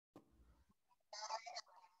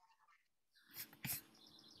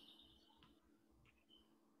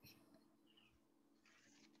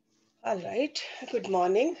All right, good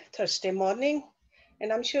morning, Thursday morning.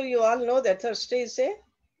 And I'm sure you all know that Thursday is a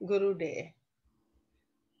Guru Day.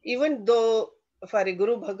 Even though for a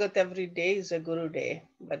Guru Bhagat every day is a Guru Day,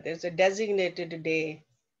 but there's a designated day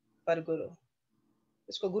for Guru.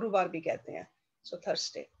 इसको गुरुवार भी कहते हैं. So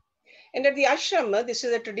Thursday. And at the ashram, this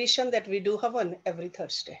is a tradition that we do Havan every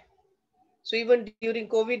Thursday. So even during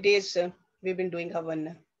COVID days, we've been doing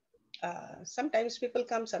Havan. Sometimes people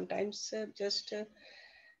come, sometimes just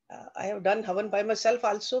I have done Havan by myself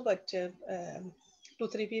also, but 2,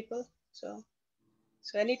 3 people. So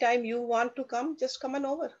anytime you want to come, just come on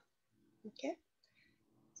over. Okay.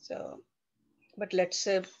 So, but let's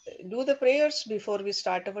do the prayers before we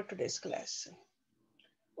start our today's class.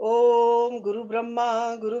 Om Guru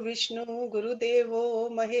Brahma, Guru Vishnu, Guru Devo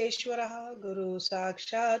Maheshwara, Guru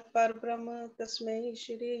Sakshat Parbrahma, Tasmai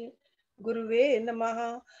Shri Guruve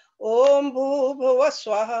Namaha. Om Bhubhuva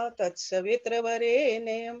Swaha Tatsavitra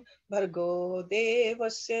Varenyam Bhargo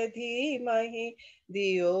Devasya Dhimahi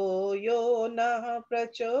Diyo Yo Nah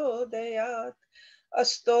Prachodayat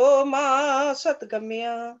Asto Ma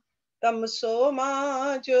Satgamya Tamso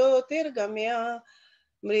Ma Jyotirgamya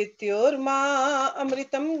मृत्योर्मा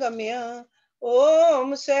अमृतं गम्य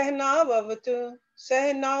ओम सहनावतु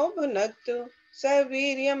सहनाव भुनक्तु सह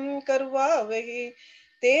वीर्यं करवावहै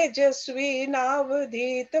तेजस्वी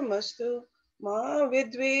नावधीतमस्तु मा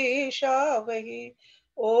विद्विषावहै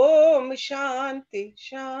ओम शांति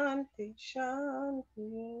शांति शांति.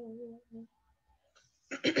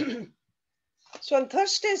 So on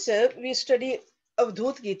Thursdays we study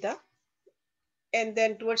Avadhuta Gita, and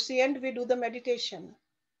then towards the end we do the meditation.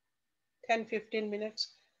 10-15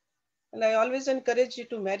 minutes. And I always encourage you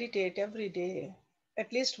to meditate every day,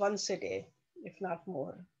 at least once a day, if not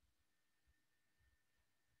more.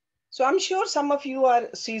 So I'm sure some of you are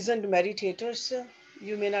seasoned meditators.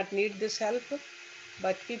 You may not need this help,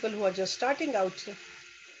 but people who are just starting out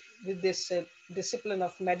with this discipline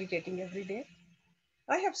of meditating every day,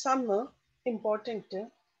 I have some important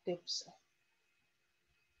tips.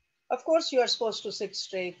 Of course, you are supposed to sit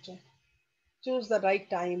straight, choose the right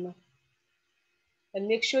time, and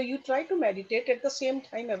make sure you try to meditate at the same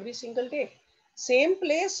time every single day. Same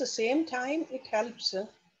place, same time, it helps to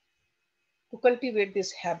cultivate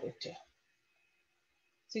this habit.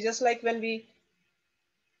 See, just like when we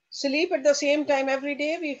sleep at the same time every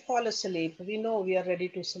day, we fall asleep. We know we are ready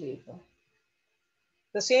to sleep.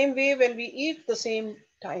 The same way, when we eat the same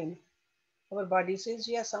time, our body says,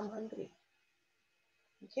 yes, I'm hungry.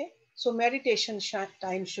 Okay? So meditation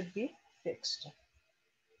time should be fixed.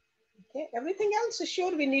 Okay? Everything else,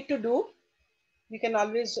 sure, we need to do. We can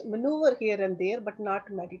always maneuver here and there, but not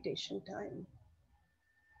meditation time.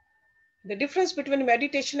 The difference between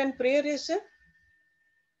meditation and prayer is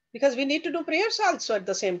because we need to do prayers also at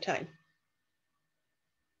the same time.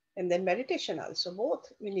 And then meditation also,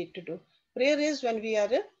 both we need to do. Prayer is when we are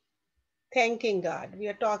thanking God, we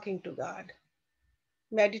are talking to God.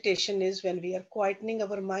 Meditation is when we are quietening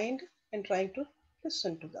our mind and trying to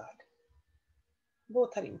listen to God.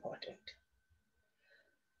 Both are important.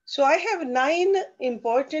 So I have 9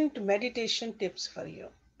 important meditation tips for you.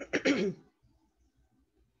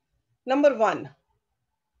 Number 1,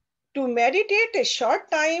 to meditate a short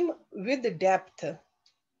time with depth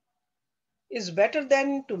is better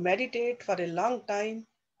than to meditate for a long time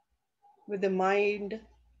with the mind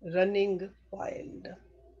running wild.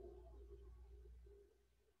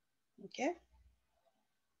 Okay?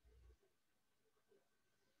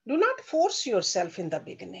 Do not force yourself in the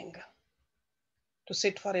beginning to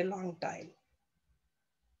sit for a long time.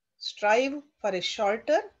 Strive for a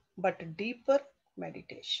shorter but deeper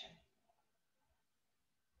meditation.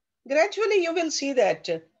 Gradually, you will see that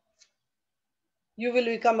you will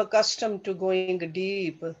become accustomed to going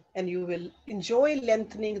deep and you will enjoy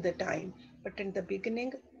lengthening the time. But in the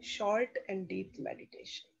beginning, short and deep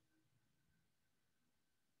meditation.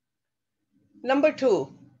 Number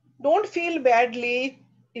 2, don't feel badly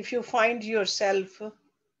if you find yourself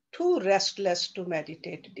too restless to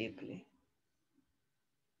meditate deeply.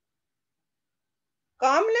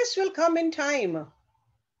 Calmness will come in time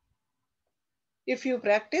if you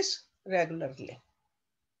practice regularly.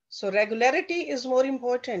 So regularity is more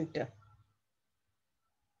important.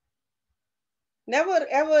 Never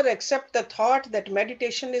ever accept the thought that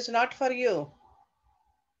meditation is not for you.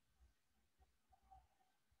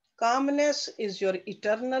 Calmness is your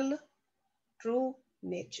eternal, true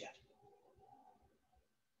nature.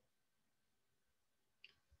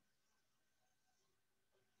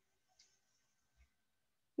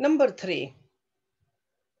 Number 3,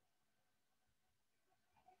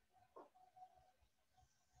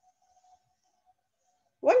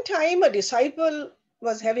 one time a disciple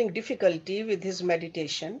was having difficulty with his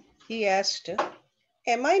meditation, he asked,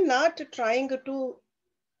 am I not trying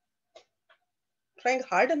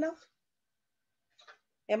hard enough?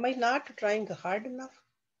 Am I not trying hard enough?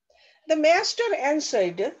 The master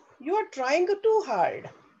answered, you are trying too hard.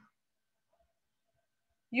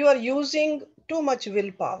 You are using too much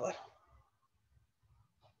willpower.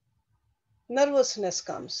 Nervousness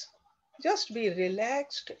comes. Just be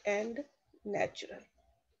relaxed and natural.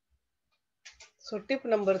 So tip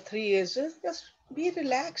number 3 is just be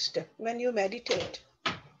relaxed when you meditate.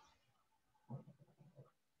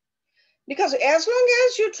 Because as long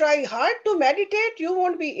as you try hard to meditate, you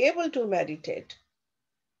won't be able to meditate.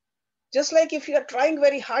 Just like if you are trying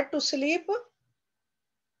very hard to sleep,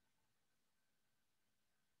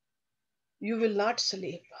 you will not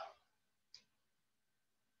sleep.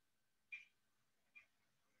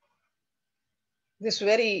 This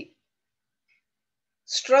very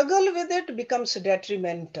struggle with it becomes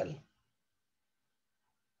detrimental.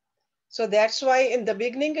 So that's why in the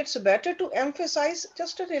beginning, it's better to emphasize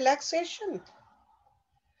just a relaxation.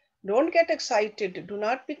 Don't get excited. Do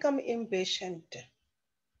not become impatient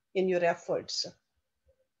in your efforts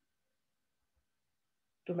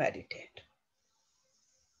to meditate.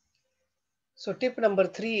 So tip number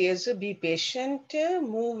 3 is be patient,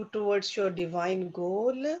 move towards your divine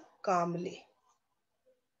goal calmly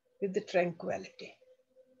with the tranquility.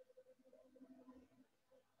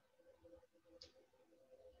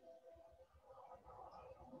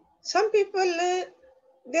 Some people,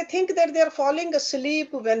 they think that they are falling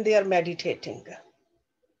asleep when they are meditating.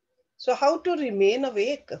 So how to remain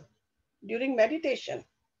awake during meditation?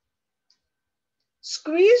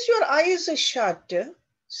 Squeeze your eyes shut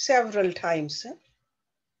several times,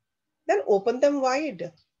 then open them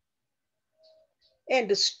wide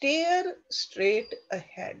and stare straight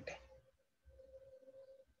ahead.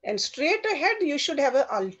 And straight ahead, you should have an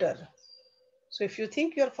altar. So if you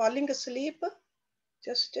think you're falling asleep,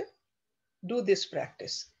 just do this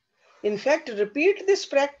practice. In fact, repeat this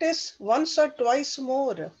practice once or twice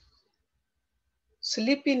more.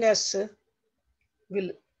 Sleepiness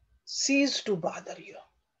will cease to bother you.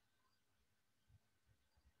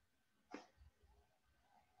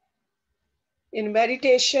 In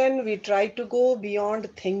meditation, we try to go beyond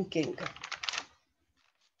thinking.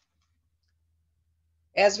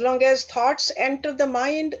 As long as thoughts enter the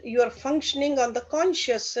mind, you are functioning on the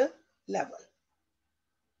conscious level.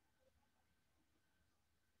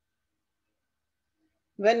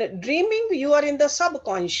 When dreaming, you are in the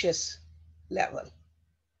subconscious level.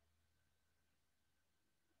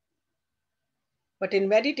 But in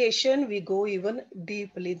meditation, we go even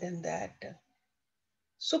deeply than that.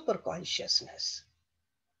 Super consciousness.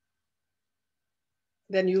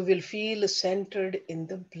 Then you will feel centered in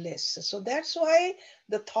the bliss. So that's why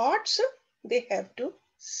the thoughts, they have to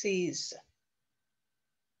cease.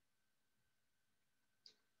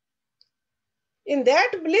 In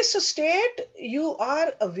that bliss state, you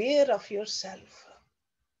are aware of yourself.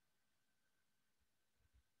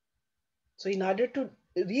 So in order to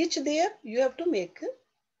reach there, you have to make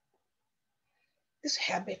this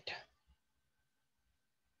habit.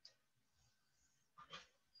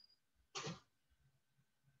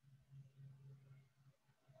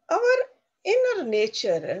 Our inner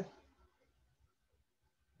nature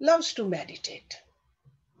loves to meditate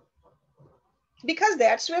because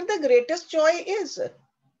that's where the greatest joy is.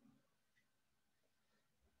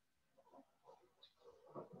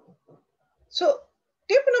 So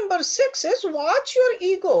tip number 6 is watch your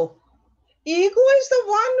ego. Ego is the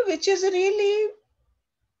one which is really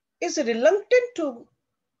reluctant to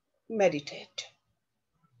meditate.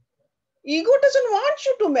 Ego doesn't want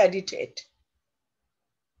you to meditate.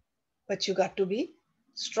 But you got to be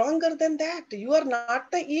stronger than that. You are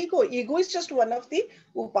not the ego. Ego is just one of the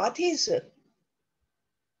upadhis.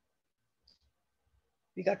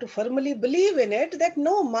 We got to firmly believe in it that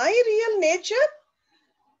no, my real nature,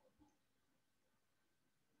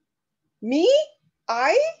 me,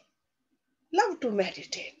 I love to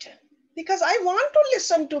meditate because I want to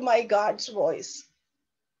listen to my God's voice.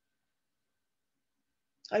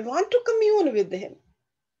 I want to commune with him.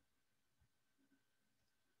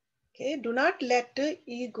 Okay, do not let the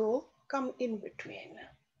ego come in between,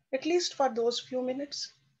 at least for those few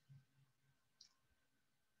minutes.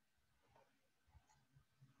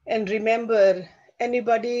 And remember,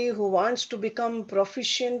 anybody who wants to become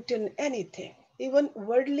proficient in anything, even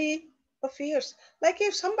worldly affairs, like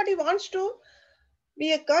if somebody wants to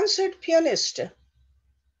be a concert pianist,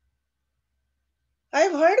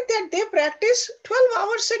 I've heard that they practice 12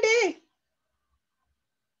 hours a day.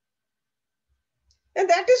 And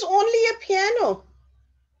that is only a piano.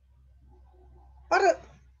 Or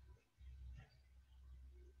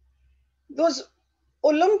those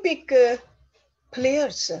Olympic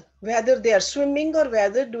players, whether they are swimming or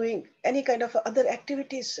whether doing any kind of other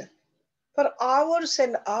activities, for hours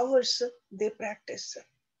and hours they practice.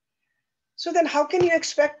 So then how can you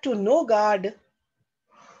expect to know God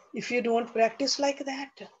if you don't practice like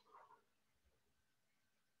that?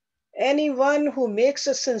 Anyone who makes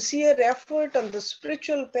a sincere effort on the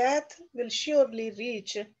spiritual path will surely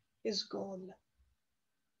reach his goal.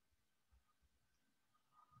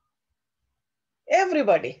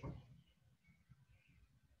 Everybody.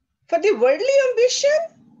 For the worldly ambition,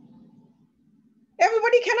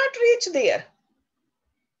 everybody cannot reach there.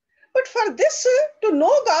 But for this, to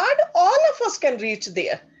know God, all of us can reach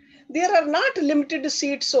there. There are not limited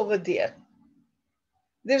seats over there.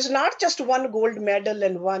 There's not just one gold medal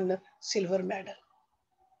and one silver medal.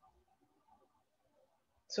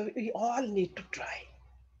 So we all need to try.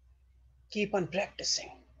 Keep on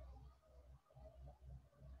practicing.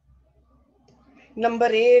 Number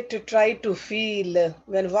 8, to try to feel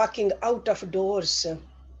when walking out of doors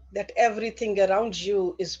that everything around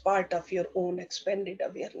you is part of your own expanded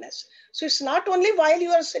awareness. So it's not only while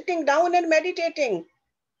you are sitting down and meditating.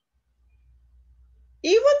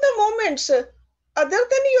 Even the moments other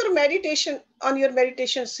than your meditation, on your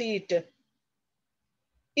meditation seat,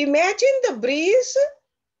 imagine the breeze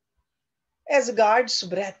as God's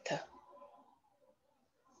breath,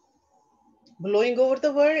 blowing over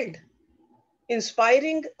the world,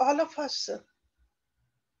 inspiring all of us,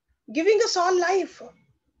 giving us all life.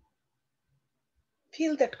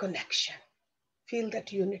 Feel that connection, feel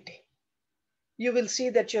that unity. You will see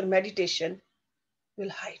that your meditation will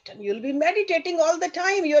heighten. You'll be meditating all the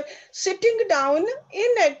time. Your sitting down,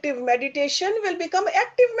 inactive meditation will become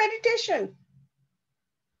active meditation.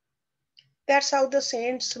 That's how the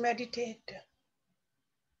saints meditate.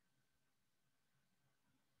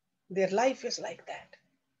 Their life is like that.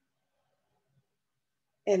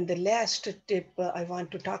 And the last tip I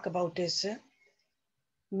want to talk about is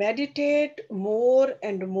meditate more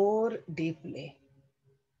and more deeply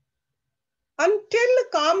until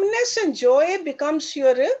calmness and joy becomes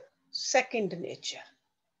your second nature.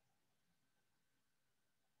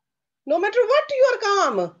 No matter what you are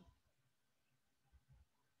calm,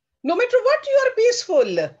 no matter what you are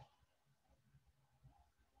peaceful,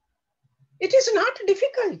 it is not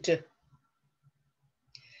difficult.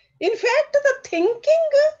 In fact, the thinking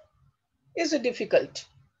is difficult.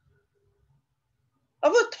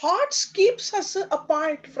 Our thoughts keeps us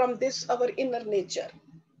apart from this, our inner nature.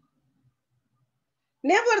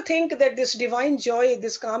 Never think that this divine joy,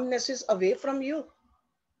 this calmness is away from you,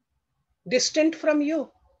 distant from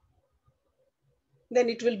you. Then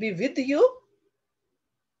it will be with you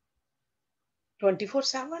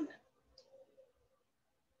 24/7.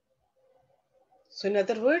 So in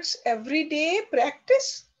other words, every day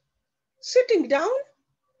practice sitting down,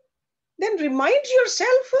 then remind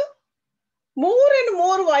yourself more and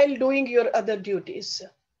more while doing your other duties.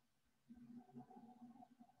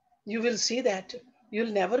 You will see that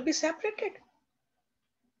you'll never be separated.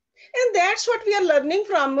 And that's what we are learning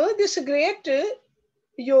from this great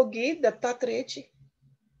yogi, Dattatreya.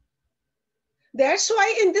 That's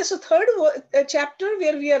why in this third chapter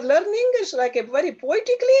where we are learning, it's like a very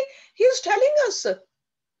poetically, he is telling us,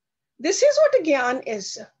 this is what Gyan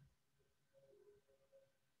is.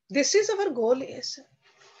 This is our goal is.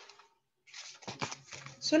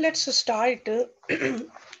 So let's start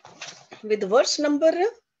with verse number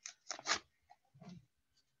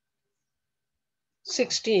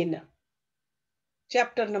 16,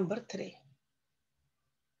 chapter number 3.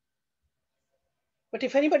 But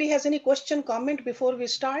if anybody has any question, comment before we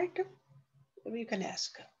start, you can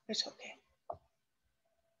ask. It's okay.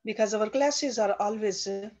 Because our classes are always,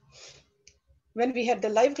 when we had the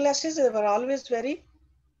live classes, they were always very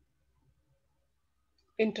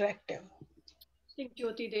interactive. I think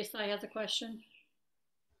Jyoti Desai has a question.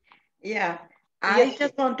 Yeah, I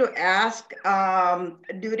just want to ask,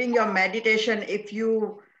 during your meditation, if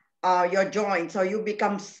you, your joints or you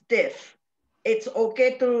become stiff, it's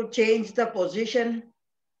okay to change the position?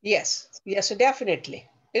 Yes, yes, definitely.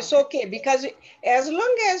 It's okay, because as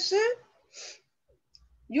long as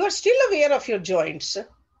you are still aware of your joints,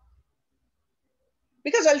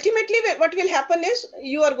 because ultimately what will happen is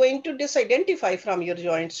you are going to disidentify from your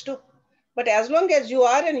joints too. But as long as you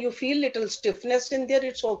are and you feel little stiffness in there,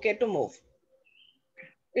 it's okay to move.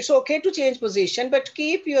 It's okay to change position, but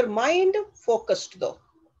keep your mind focused though.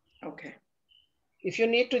 Okay. If you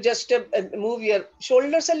need to just move your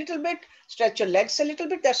shoulders a little bit, stretch your legs a little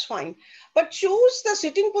bit, that's fine. But choose the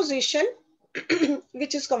sitting position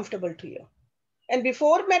which is comfortable to you. And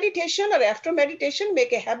before meditation or after meditation,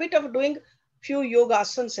 make a habit of doing few yoga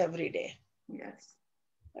asanas every day. Yes.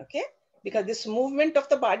 Okay? Because this movement of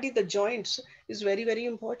the body, the joints, is very, very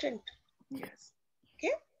important. Yes.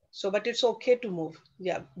 Okay? So, but it's okay to move.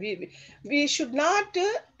 Yeah, we should not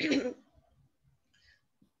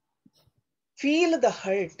feel the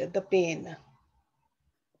hurt, the pain.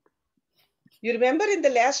 You remember in the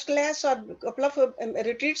last class or a couple of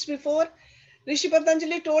retreats before, Rishi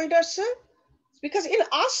Patanjali told us, because in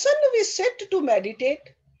asana we sit to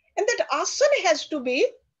meditate, and that asana has to be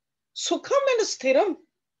sukham and sthiram,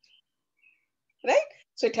 right?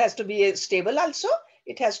 So it has to be stable also.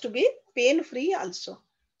 It has to be pain-free also.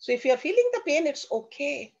 So if you are feeling the pain, it's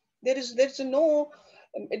okay. There's no,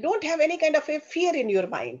 don't have any kind of a fear in your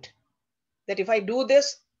mind that if I do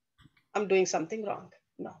this, I'm doing something wrong.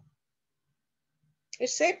 No.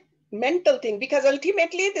 It's a mental thing, because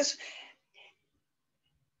ultimately this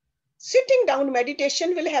sitting down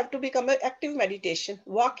meditation will have to become an active meditation,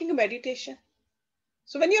 walking meditation.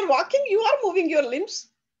 So when you're walking, you are moving your limbs.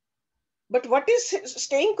 But what is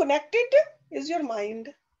staying connected is your mind.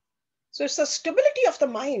 So it's the stability of the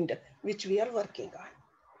mind which we are working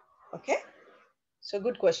on. Okay. So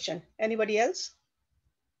good question. Anybody else?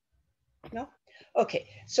 No? Okay.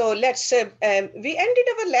 So let's, we ended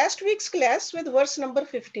our last week's class with verse number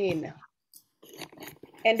 15.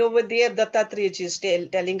 And over there, Dattatreya is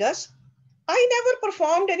telling us, I never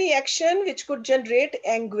performed any action which could generate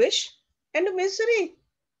anguish and misery.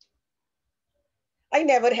 I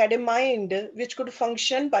never had a mind which could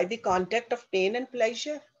function by the contact of pain and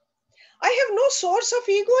pleasure. I have no source of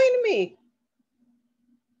ego in me.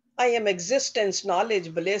 I am existence,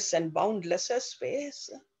 knowledge, bliss, and boundless as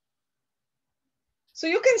space. So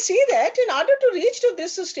you can see that in order to reach to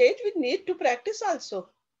this stage, we need to practice also.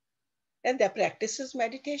 And the practice is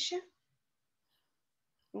meditation.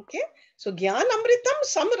 Okay. So Gyan Amritam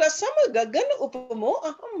Samrasam Gagan Upamo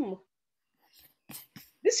Aham.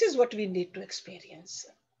 This is what we need to experience.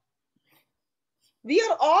 We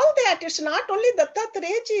are all that. It's not only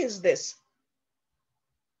Dattatreya is this.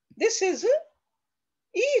 This is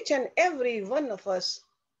each and every one of us,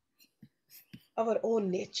 our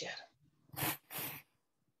own nature.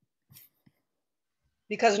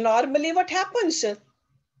 Because normally what happens?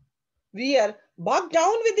 We are bogged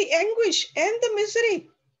down with the anguish and the misery,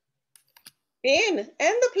 pain and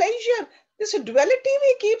the pleasure. This duality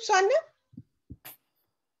we keep on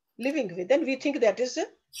living with, and we think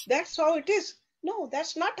that's how it is. No,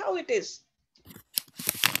 that's not how it is.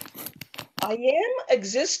 I am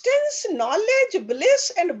existence, knowledge,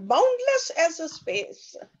 bliss, and boundless as a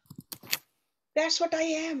space. That's what I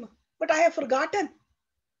am, but I have forgotten.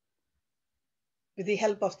 With the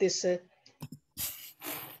help of this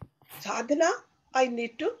sadhana, I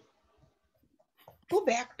need to go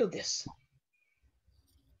back to this.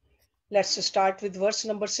 Let's start with verse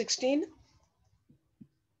number 16.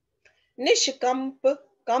 Nishkamp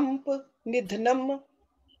kamp nidhanam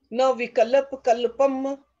na vikalap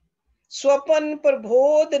kalpam swapan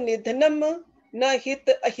prabodh nidhanam na hit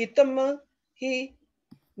ahitam hi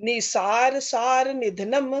nisar sar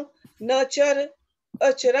nidhanam na char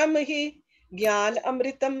acharam hi gyan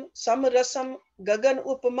amritam samrasam gagan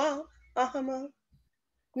upama aham.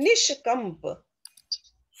 Nishkamp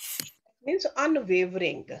means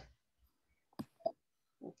unwavering.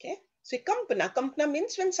 Okay. So kampana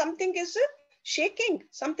means when something is shaking,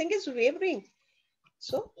 something is wavering.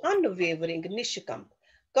 So unwavering, nishkamp.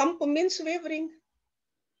 Kamp means wavering.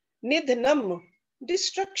 Nidhanam,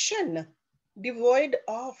 destruction, devoid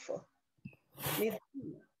of.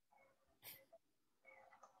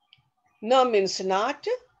 Na means not.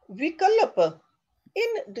 Vikalpa,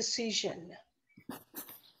 indecision.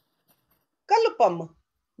 Kalpam,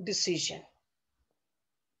 decision.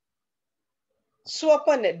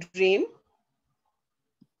 Swapan, dream.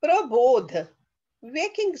 Prabodh,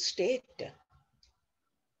 waking state.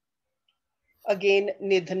 Again,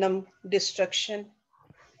 nidhanam, destruction.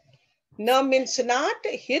 Na means not.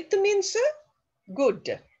 Hit means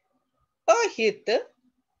good. Ahit,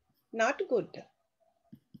 not good.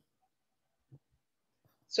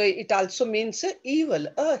 So it also means evil.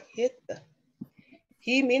 Ahit.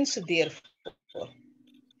 He means therefore.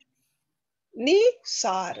 Ni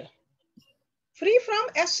sar. Free from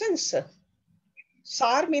essence.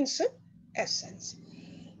 Sar means essence.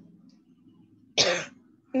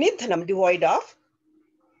 Nidhanam, devoid of.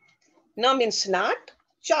 Na means not.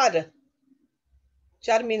 Char.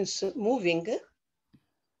 Char means moving.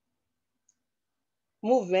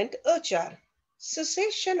 Movement. Achar.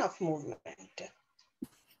 Cessation of movement.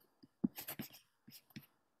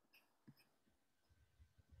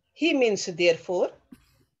 He means therefore.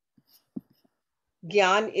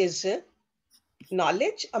 Gyan is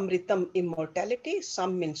knowledge, Amritam immortality,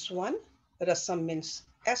 Sam means one, Rasam means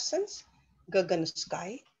essence, Gagan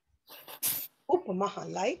sky,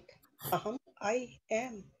 Upamaha light, Aham I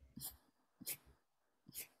am.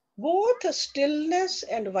 Both stillness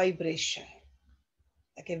and vibration,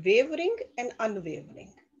 like a wavering and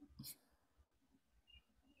unwavering.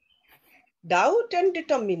 Doubt and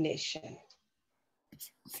determination.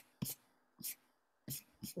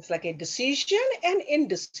 It's like a decision and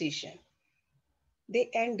indecision. They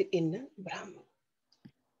end in Brahma.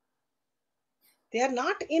 They are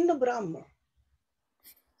not in Brahma.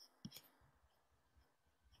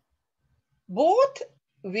 Both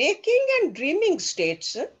waking and dreaming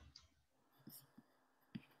states,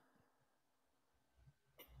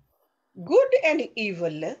 good and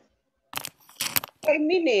evil,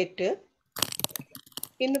 terminate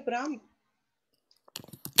in Brahma.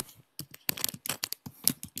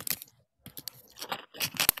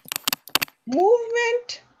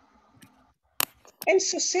 Movement and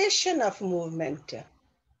cessation of movement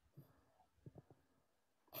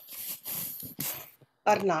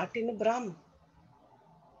are not in Brahma.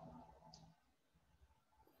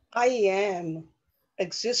 I am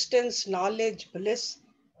existence, knowledge, bliss,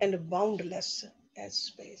 and boundless as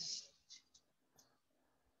space.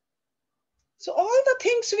 So all the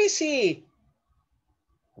things we see,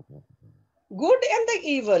 good and the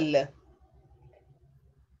evil,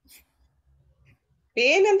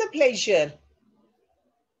 pain and the pleasure,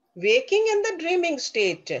 waking and the dreaming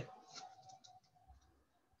state,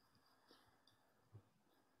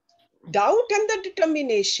 doubt and the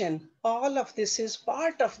determination, all of this is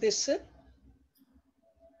part of this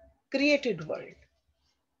created world,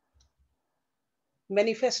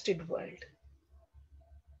 manifested world.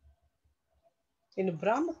 In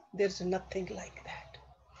Brahma, there's nothing like that.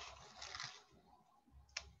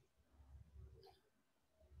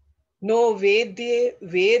 No vedye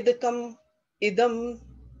vedakam idam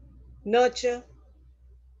nacha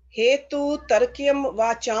hetu tarkyam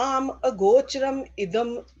vacham agocharam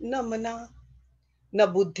idam namana na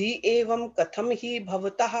buddhi evam katham hi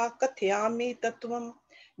bhavatah kathyami tattvam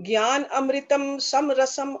Gyan amritam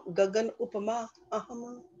samrasam gagan upama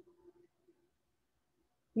aham.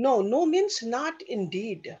 No, no means not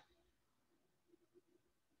indeed.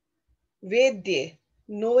 Vedye,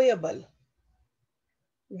 knowable.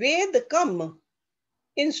 Vedakam,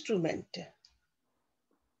 instrument.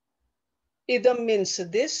 Idam means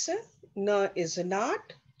this, na is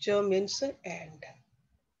not, cha means and.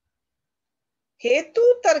 Hetu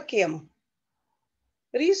tarkyam,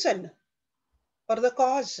 reason or the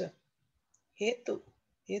cause. Hetu,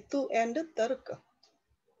 hetu and tarka.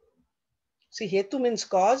 See, hetu means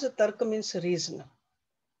cause, tarka means reason.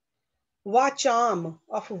 Vacham,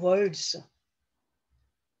 of words.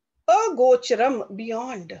 Agocharam,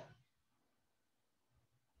 beyond.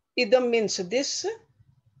 Idam means this,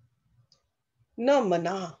 na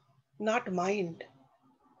mana, not mind.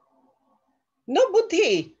 No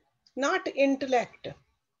buddhi, not intellect.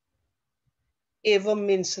 Evam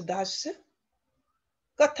means thus.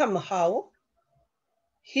 Katham, how.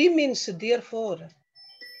 He means therefore.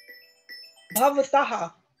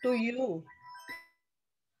 Bhavataha, to you.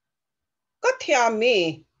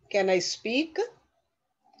 Kathyame, can I speak?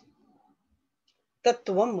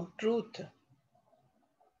 Tattvam, truth.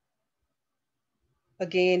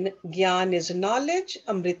 Again, Gyan is knowledge,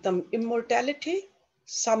 Amritam, immortality,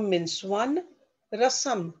 Sam means one,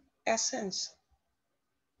 Rasam, essence,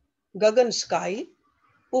 Gagan, sky,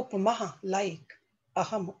 Upamaha, like,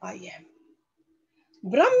 Aham, I am.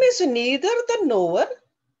 Brahm is neither the knower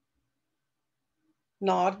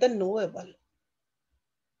nor the knowable.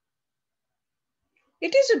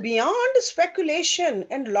 It is beyond speculation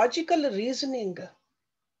and logical reasoning.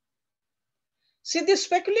 See, the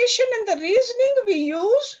speculation and the reasoning we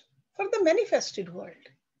use for the manifested world.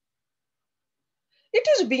 It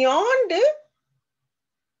is beyond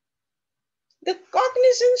the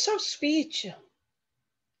cognizance of speech,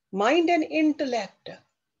 mind and intellect.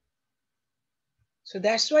 So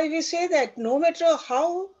that's why we say that no matter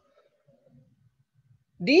how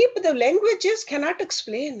deep the language is, cannot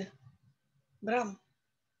explain Brahm.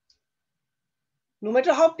 No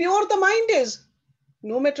matter how pure the mind is,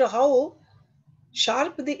 no matter how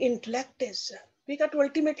sharp the intellect is, we got to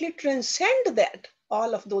ultimately transcend that,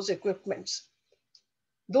 all of those equipments.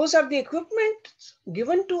 Those are the equipment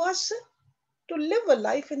given to us to live a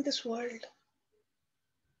life in this world.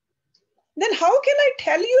 Then how can I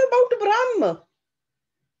tell you about Brahma,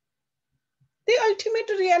 the ultimate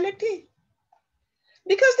reality?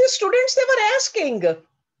 Because the students, they were asking.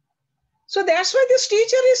 So that's why this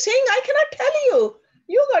teacher is saying, I cannot tell you.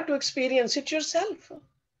 You got to experience it yourself.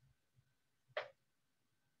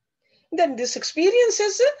 Then this experience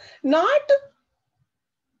is not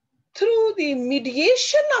through the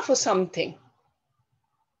mediation of something.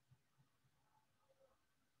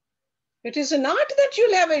 It is not that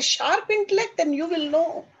you'll have a sharp intellect and you will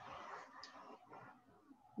know.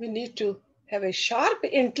 We need to have a sharp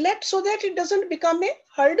intellect so that it doesn't become a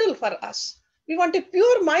hurdle for us. We want a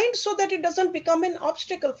pure mind so that it doesn't become an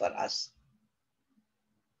obstacle for us.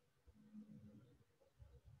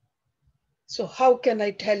 So how can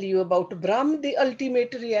I tell you about Brahm, the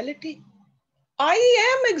ultimate reality? I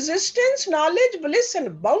am existence, knowledge, bliss,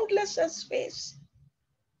 and boundless as space.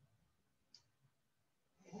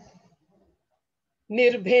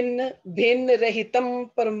 Nirbhin, bhin,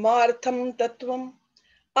 rahitam, paramartham, tattvam.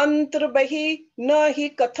 Antarbahi,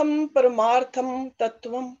 nahi katham, paramartham,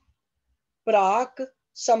 tattvam. Prak,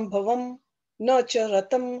 sambhavam, na cha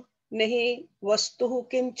ratam, nahi vastuhu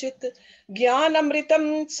kinchit. Gyan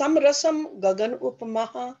amritam, samrasam, gagan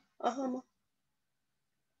upamaha, aham.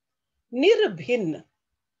 Nirbhin,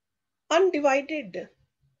 undivided.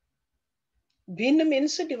 Bhin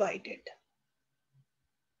means divided.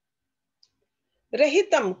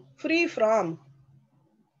 Rahitam, free from.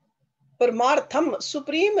 Paramartham,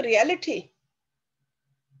 supreme reality.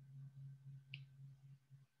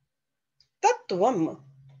 Tattvam,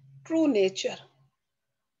 true nature.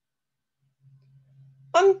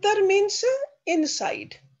 Antar means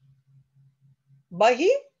inside.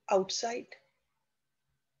 Bahi, outside.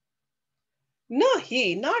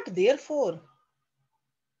 Nahi, not therefore.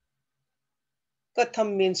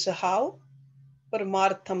 Katham means how.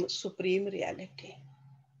 Paramartham, supreme reality.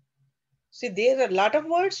 See, there are a lot of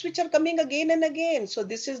words which are coming again and again. So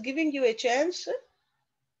this is giving you a chance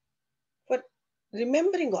for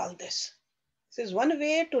remembering all this. This is one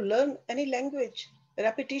way to learn any language,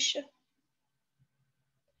 repetition.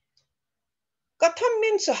 Katham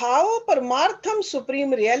means how, Paramartham,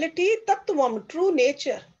 supreme reality, Tattvam, true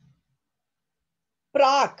nature.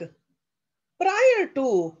 Prak, prior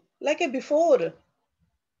to, like a before.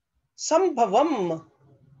 Sambhavam,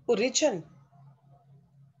 origin,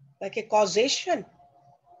 like a causation.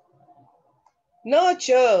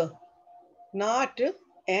 Nurture, not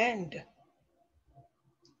and.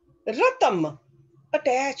 Ratam,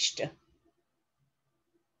 attached,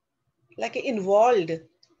 like involved.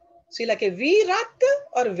 See, like a virat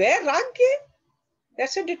or vairagya,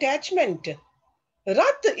 that's a detachment.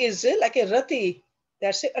 Rat is like a rati,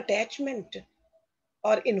 that's a attachment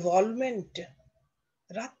or involvement.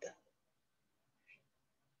 Rat.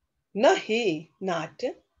 Nahi, not.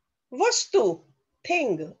 Vastu,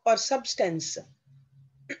 thing or substance.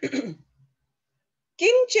 Kinchit,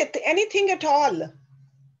 anything at all.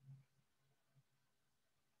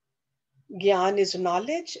 Gyan is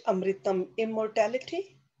knowledge, amritam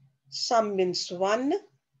immortality, sam means one,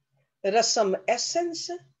 rasam essence,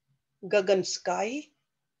 gagan sky,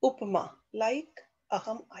 upma like,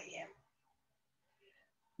 aham I am.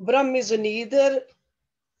 Brahm is neither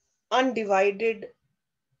undivided,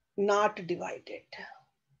 not divided.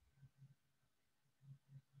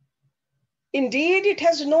 Indeed, it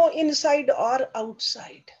has no inside or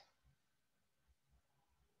outside.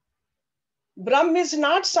 Brahm is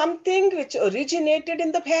not something which originated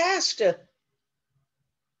in the past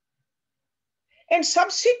and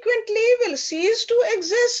subsequently will cease to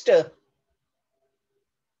exist.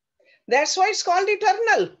 That's why it's called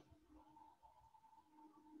eternal.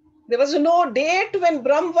 There was no date when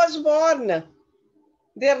Brahm was born.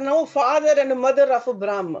 There are no father and mother of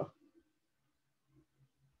Brahm.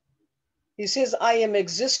 He says, I am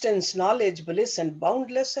existence, knowledge, bliss, and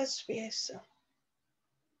boundless as space.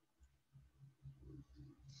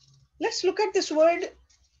 Let's look at this word,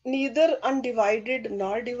 neither undivided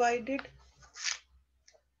nor divided.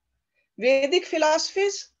 Vedic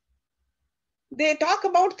philosophies, they talk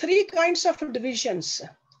about three kinds of divisions.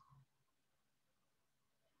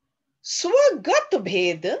 Swagat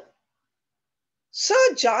bhed,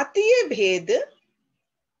 sajatiya bhed,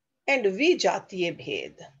 and vijatiya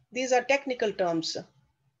bhed. These are technical terms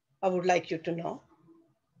I would like you to know.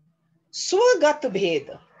 Swagat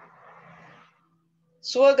bhed.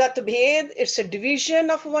 Swagat bhed, it's a division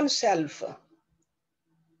of oneself.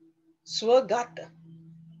 Swagat.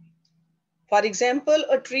 For example,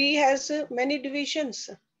 a tree has many divisions.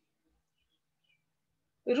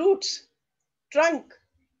 Roots, trunk,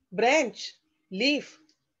 branch, leaf,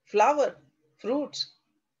 flower, fruits.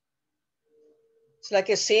 It's like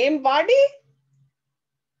a same body,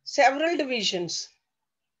 several divisions.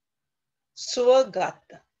 Swagat.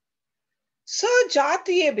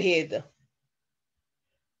 Sajatiya bhed.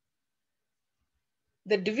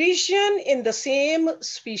 the division in the same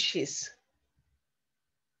species,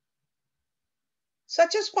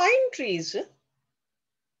 such as pine trees,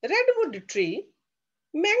 redwood tree,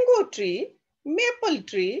 mango tree, maple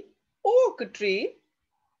tree, oak tree.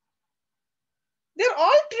 They're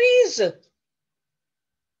all trees.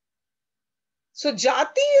 So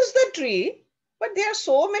jati is the tree, but there are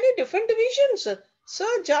so many different divisions. Sa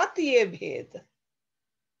jatiye bhed.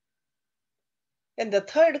 And the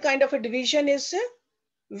third kind of a division is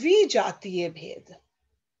vijatiye bhed.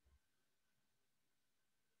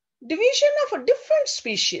 Division of a different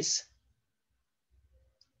species,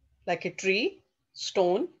 like a tree,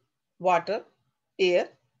 stone, water, air.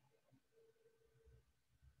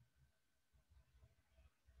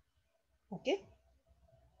 Okay.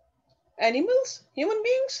 Animals, human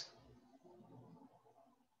beings.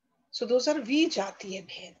 So those are vijatiye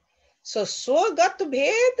bhed. So swagat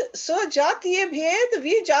bhed, sajatiye bhed,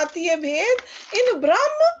 vijatiye bhed. In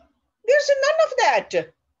Brahma, there's none of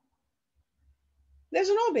that. There's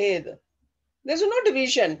no bhed. There's no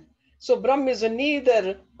division. So Brahma is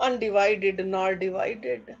neither undivided nor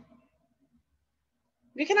divided.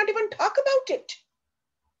 We cannot even talk about it.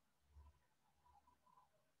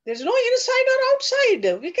 There's no inside or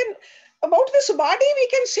outside. We can, about this body, we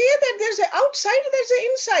can say that there's an outside, there's an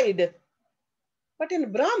inside. But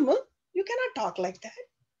in Brahma, you cannot talk like that.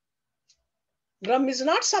 Brahma is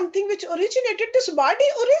not something which originated. This body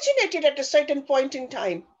originated at a certain point in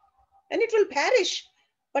time and it will perish.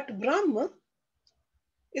 But Brahma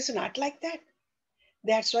is not like that.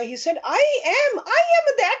 That's why he said, I am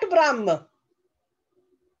that Brahma.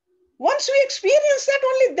 Once we experience that,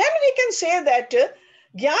 only then we can say that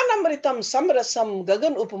Jnanamritam Samrasam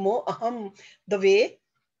Gagan Upamo Aham, the way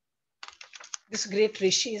this great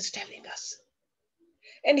Rishi is telling us.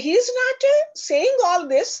 And he is not saying all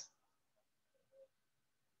this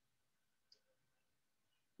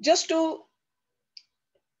just to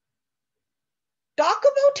talk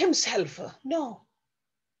about himself. No.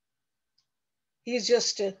 He is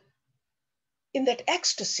just in that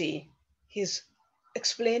ecstasy. He's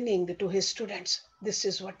explaining to his students, this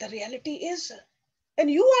is what the reality is. And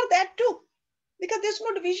you are that too, because there's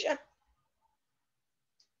no division.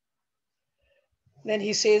 Then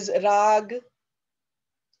he says, Rag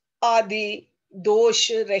Adi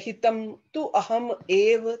Dosh Rahitam Tu Aham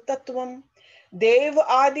Ev Tattvam. Dev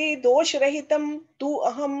Adi Dosh Rahitam Tu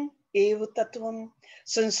Aham Ev Tattvam.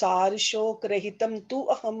 Sansar Shok Rahitam Tu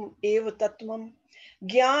Aham Ev Tattvam.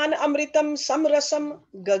 Gyan Amritam Samrasam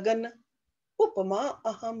Gagan Upama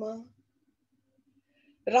Aham.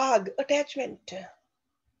 Rag, attachment.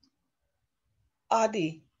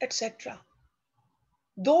 Adi, etc.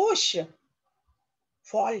 Dosh,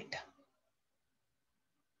 fault.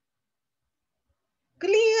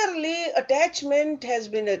 Clearly, attachment has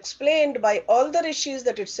been explained by all the rishis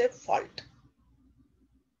that it's a fault.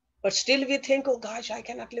 But still we think, oh gosh, I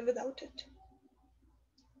cannot live without it.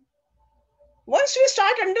 Once we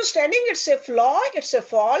start understanding it's a flaw, it's a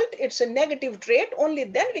fault, it's a negative trait, only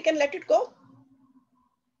then we can let it go.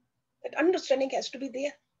 That understanding has to be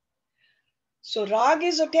there. So rag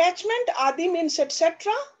is attachment, adi means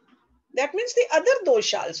etc. That means the other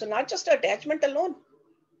dosha also, not just attachment alone.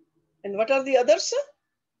 And what are the others?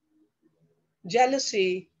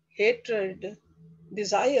 Jealousy, hatred,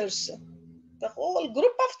 desires, the whole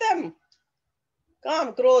group of them.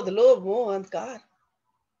 Kam, Krodh, Lobh, Moh, Ahankar,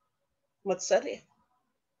 Matsarya,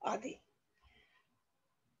 Adi.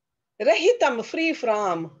 Rahitam, free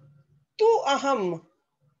from. Tu aham.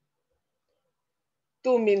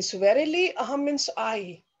 Tu means verily, aham means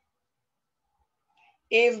I.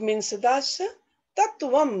 Ev means thus,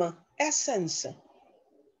 tattvam, essence.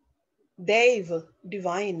 Dev,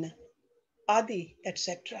 divine. Adi,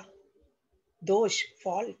 etc. Dosh,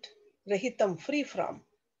 fault. Rahitam, free from.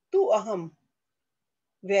 Tu aham,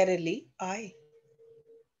 verily, I.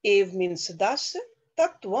 Ev means thus,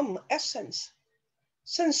 tattvam, essence.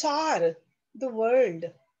 Sansar, the world.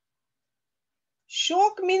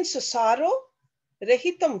 Shok means sorrow.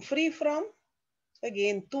 Rahitam, free from.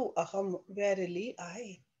 Again, tu aham, verily,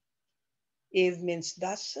 I. Ev means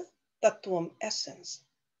thus, tattvam, essence.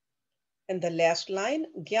 And the last line,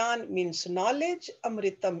 Gyan means knowledge,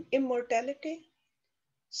 Amritam, immortality.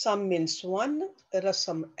 Sam means one,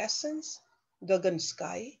 Rasam, essence, Gagan,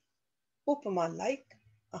 sky, Upama, like,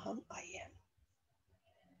 Aham, I am.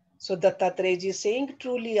 So Dattatreya is saying,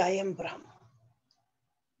 truly I am Brahma.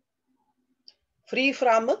 Free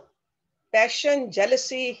from passion,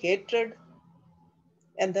 jealousy, hatred,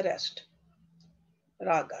 and the rest.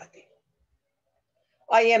 Ragadi.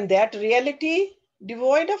 I am that reality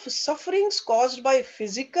devoid of sufferings caused by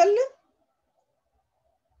physical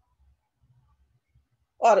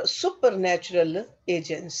or supernatural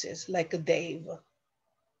agencies like Dev.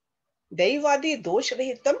 Devadi dosh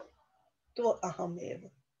rahitam tva ahamev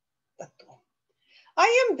tattva.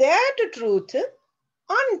 I am that truth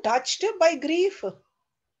untouched by grief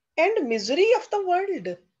and misery of the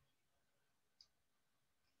world.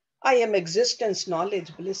 I am existence,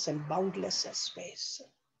 knowledge, bliss, and boundless as space.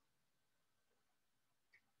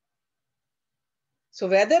 So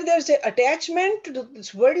whether there's an attachment to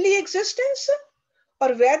this worldly existence, or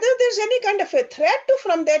whether there's any kind of a threat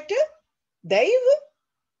from that Dev,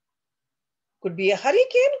 could be a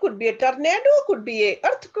hurricane, could be a tornado, could be an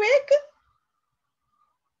earthquake,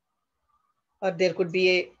 or there could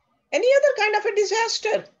be any other kind of a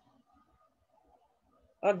disaster,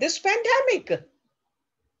 or this pandemic,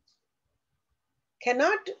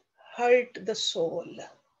 cannot hurt the soul.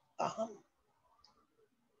 Aham.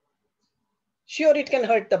 Sure, it can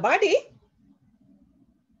hurt the body,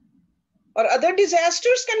 or other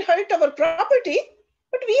disasters can hurt our property,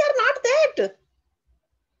 but we are not that.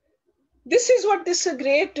 This is what this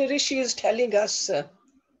great Rishi is telling us.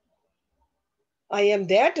 I am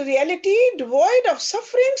that reality devoid of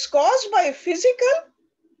sufferings caused by physical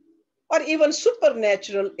or even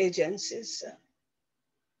supernatural agencies.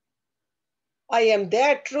 I am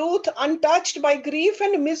that truth untouched by grief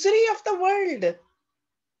and misery of the world.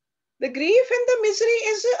 The grief and the misery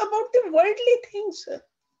is about the worldly things.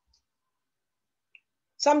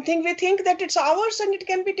 Something we think that it's ours and it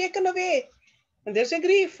can be taken away. And there's a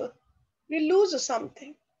grief. We lose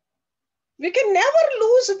something. We can never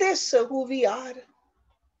lose this, who we are.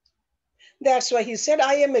 That's why he said,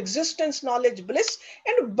 I am existence, knowledge, bliss,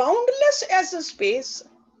 and boundless as a space.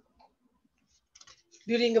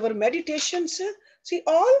 During our meditations, see,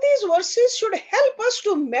 all these verses should help us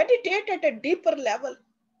to meditate at a deeper level.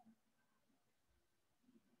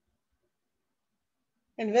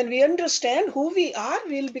 And when we understand who we are,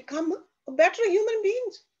 we'll become better human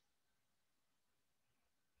beings.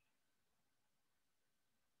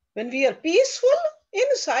 When we are peaceful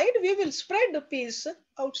inside, we will spread the peace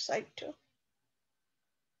outside too.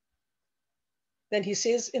 Then he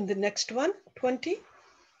says in the next one, 20,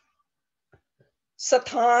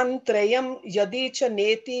 Sathan trayam yadi cha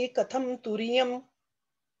neti katham turiyam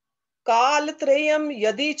kal trayam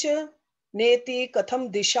yadi cha neti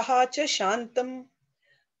katham dishaha cha shantam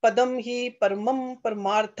padam hi paramam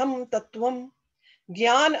paramartham tattvam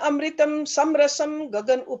gyan amritam samrasam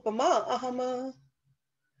gagan upama aham.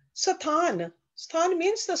 Sathan. Sthan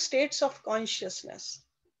means the states of consciousness.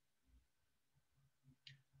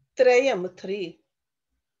 Trayam, three.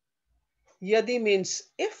 Yadi means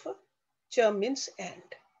if, cha means and.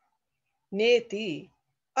 Neti,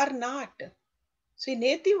 or not. See,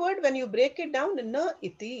 neti word, when you break it down, na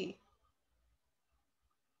iti.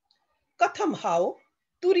 Katham, how?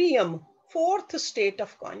 Turiyam, fourth state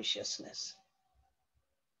of consciousness.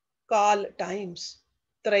 Kal, times.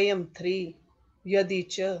 Trayam, three. Yadi,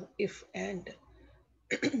 cha, if and.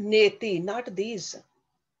 Neti, not these.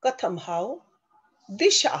 Katham, how?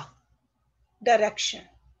 Disha, direction.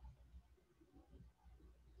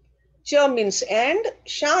 Cha means and,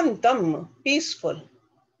 shantam, peaceful.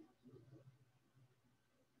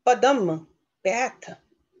 Padam, path.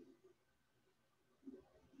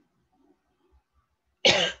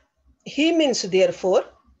 He means therefore,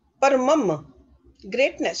 paramam,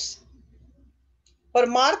 greatness.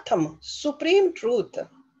 Paramartham, supreme truth.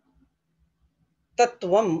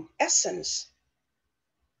 Tattvam, essence.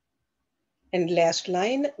 And last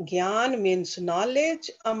line, Gyan means knowledge,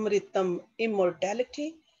 Amritam,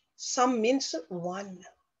 immortality, Sam means one.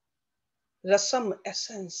 Rasam,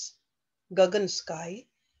 essence, Gagan, sky,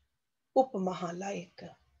 Upamaha, like.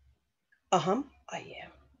 Aham, I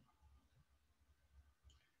am.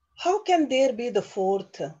 How can there be the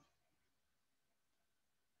fourth?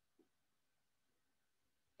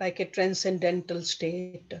 Like a transcendental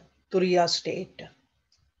state, Turiya state,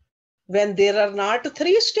 when there are not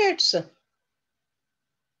three states.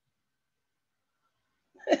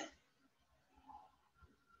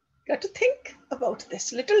 Got to think about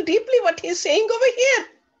this little deeply, what he's saying over here.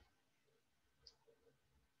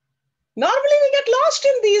 Normally we get lost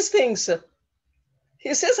in these things.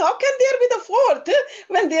 He says, how can there be the fourth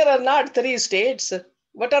when there are not three states?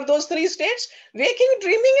 What are those three states? Waking,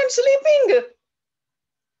 dreaming, and sleeping.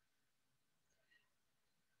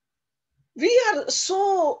 We are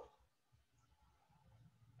so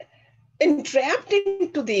entrapped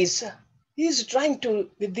into these. He's trying to,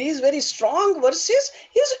 with these very strong verses,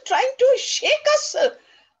 he's trying to shake us.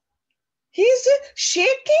 He's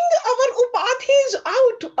shaking our upadhis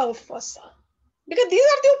out of us. Because these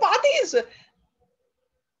are the upadhis.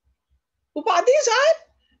 Upadhis are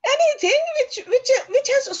thing which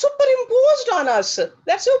has superimposed on us.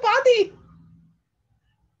 That's upadhi.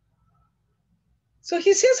 So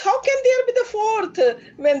he says, how can there be the fourth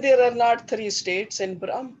when there are not three states in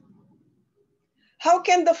Brahm? How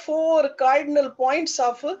can the four cardinal points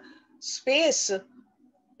of space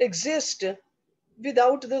exist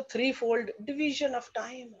without the threefold division of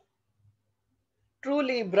time?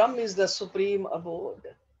 Truly, Brahm is the supreme abode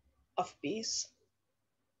of peace.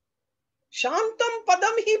 Shantam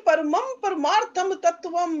padam hi paramam paramartham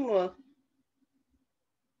tattvam.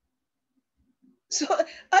 So,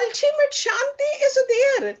 ultimate Shanti is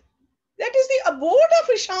there. That is the abode of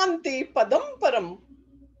Shanti, padam param.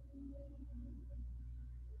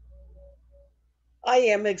 I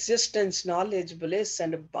am existence, knowledge, bliss,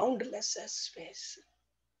 and boundless as space.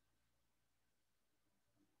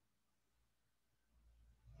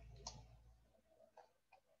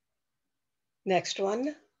 Next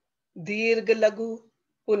one. Dirgha lagu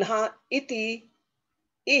punha iti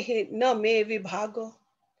ih na me vibhago.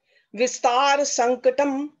 Vistar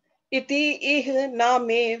sankatam iti ih na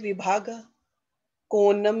me vibhaga.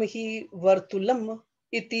 Konam hi vartulam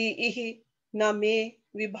iti ih na me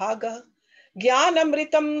vibhaga.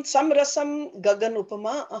 Jnanamritam samrasam gagan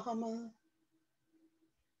upama aham.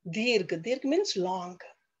 Dirgha. Dirgha means long.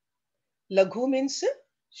 Laghu means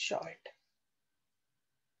short.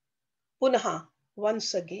 Punha,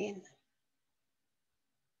 once again.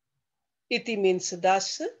 Iti means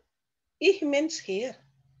thus. Ih means here.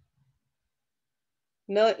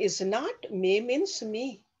 Na is not. Me means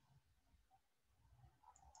me.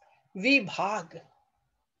 Vibhag,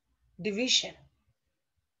 division.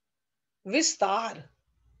 Vistar,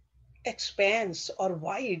 expanse or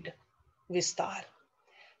wide. Vistar.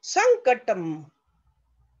 Sankatam,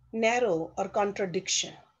 narrow or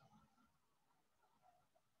contradiction.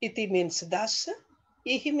 Iti means thus.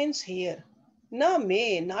 Ihi means here. Na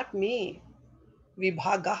me, not me.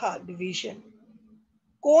 Vibhagaha, division.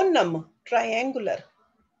 Konam, triangular.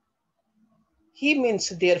 He means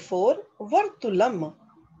therefore. Vartulam,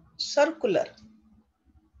 circular.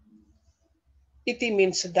 Iti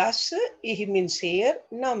means thus. Ihi means here.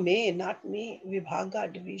 Na me, not me.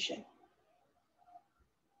 Vibhaga, division.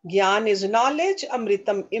 Gyan is knowledge.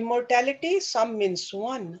 Amritam, immortality. Sam means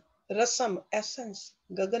one. Rasam, essence.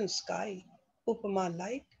 Gagan, sky. Upama,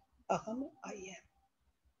 light. Aham, I am.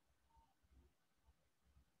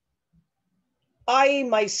 I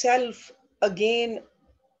myself, again,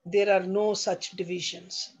 there are no such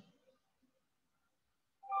divisions.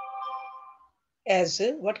 As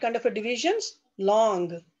what kind of a divisions?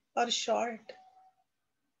 Long or short,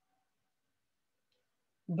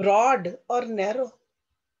 broad or narrow,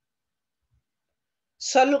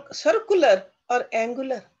 circular or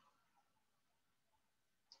angular.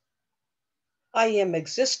 I am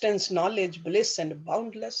existence, knowledge, bliss, and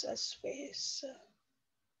boundless as space.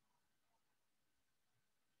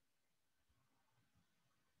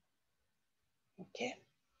 Okay.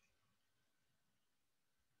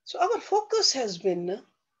 So our focus has been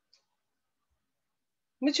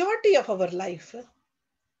majority of our life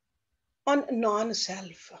on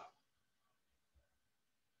non-self.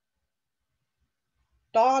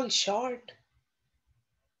 Tall, short,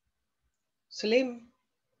 slim,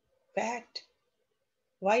 fat,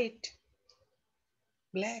 white,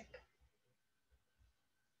 black,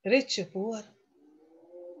 rich, poor.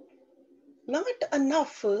 Not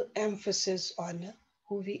enough emphasis on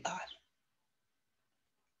who we are.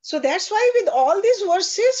 So that's why with all these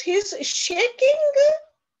verses, he's shaking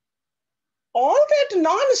all that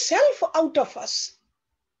non-self out of us,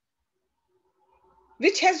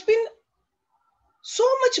 which has been so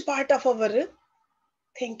much part of our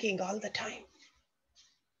thinking all the time.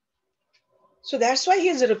 So that's why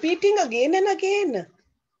he's repeating again and again.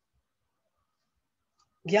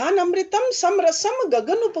 Gyan amritam samrasam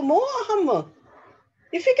gagan upamo aham.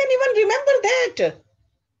 If you can even remember that,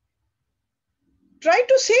 try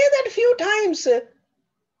to say that few times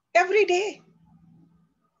every day.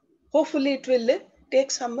 Hopefully it will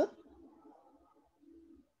take some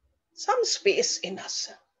space in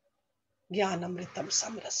us. Jnanamritam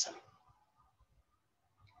samrasam.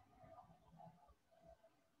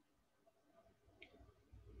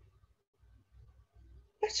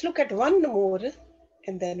 Let's look at one more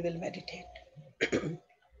and then we'll meditate.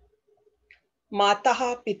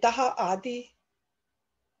 Mataha pitaha adi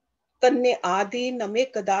tanne adi name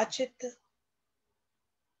kadachit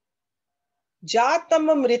jatam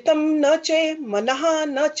amritam na che manaha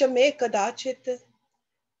na cha me kadachit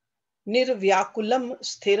nirvyakulam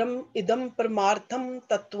sthiram idam paramartham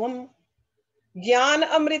tattvam Gyan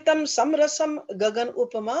amritam samrasam gagan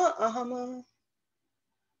upama aham.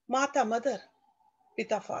 Mata, mother.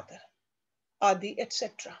 Pita, father. Adi,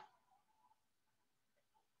 etc.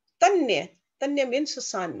 Tanya, Tanya means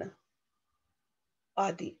sun,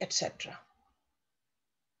 Adi, etc.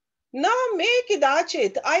 Na me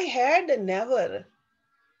kidachit, I had never.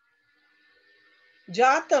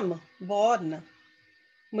 Jatam, born.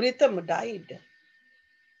 Mritam, died.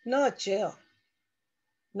 Na cha,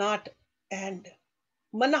 not and.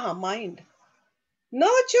 Mana, mind. Na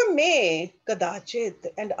cha me kadachit,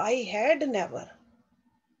 and I had never.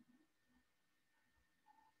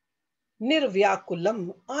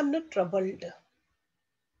 Nirvyakulam, untroubled.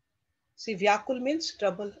 See, vyakul means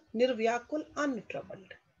trouble. Nirvyakul,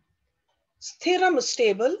 untroubled. Sthiram,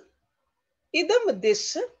 stable. Idam,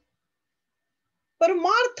 this.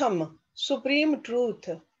 Paramartham, supreme truth.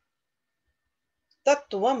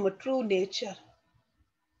 Tattvam, true nature.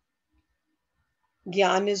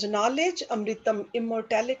 Gyan is knowledge, Amritam,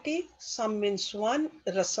 immortality. Sam means one,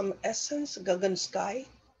 Rasam, essence, Gagan, sky,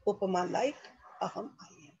 Upama, light, Aham, I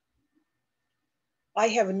am. I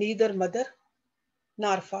have neither mother,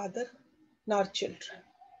 nor father, nor children.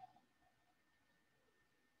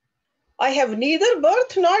 I have neither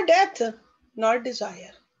birth nor death, nor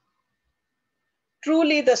desire.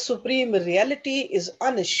 Truly, the supreme reality is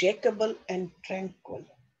unshakable and tranquil.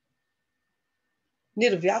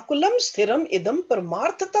 Nirvyakulam sthiram idam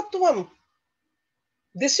paramartha tattvam.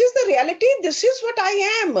 This is the reality. This is what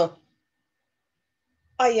I am.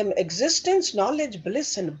 I am existence, knowledge,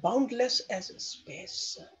 bliss, and boundless as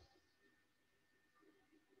space.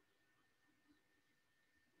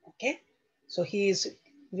 Okay, so he is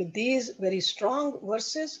with these very strong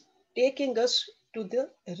verses taking us to the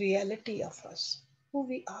reality of us, who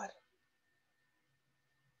we are.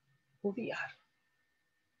 Who we are.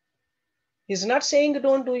 He's not saying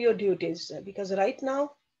don't do your duties, because right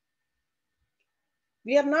now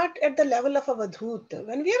we are not at the level of Avadhuta.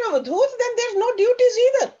 When we are Avadhuta, then there's no duties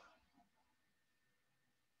either.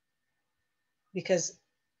 Because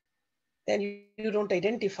then you don't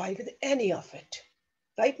identify with any of it.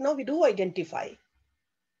 Right now we do identify.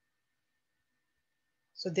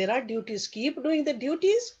 So there are duties. Keep doing the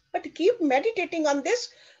duties, but keep meditating on this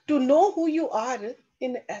to know who you are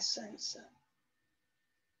in essence.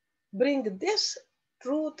 Bring this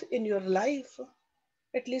truth in your life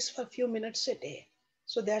at least for a few minutes a day.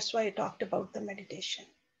 So that's why I talked about the meditation.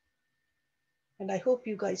 And I hope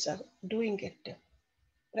you guys are doing it,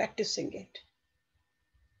 practicing it.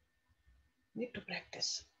 Need to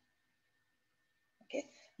practice. Okay,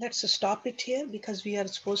 let's stop it here because we are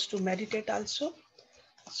supposed to meditate also.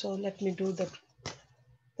 So let me do the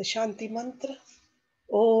Shanti mantra.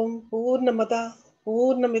 Om Purnamada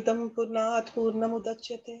Purnamidam Purnat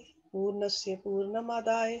Purnamudachyate Purnasya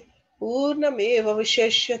Purnamadaya Purnameva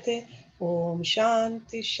Vishyashyate Om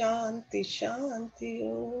Shanti Shanti Shanti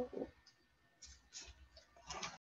Om.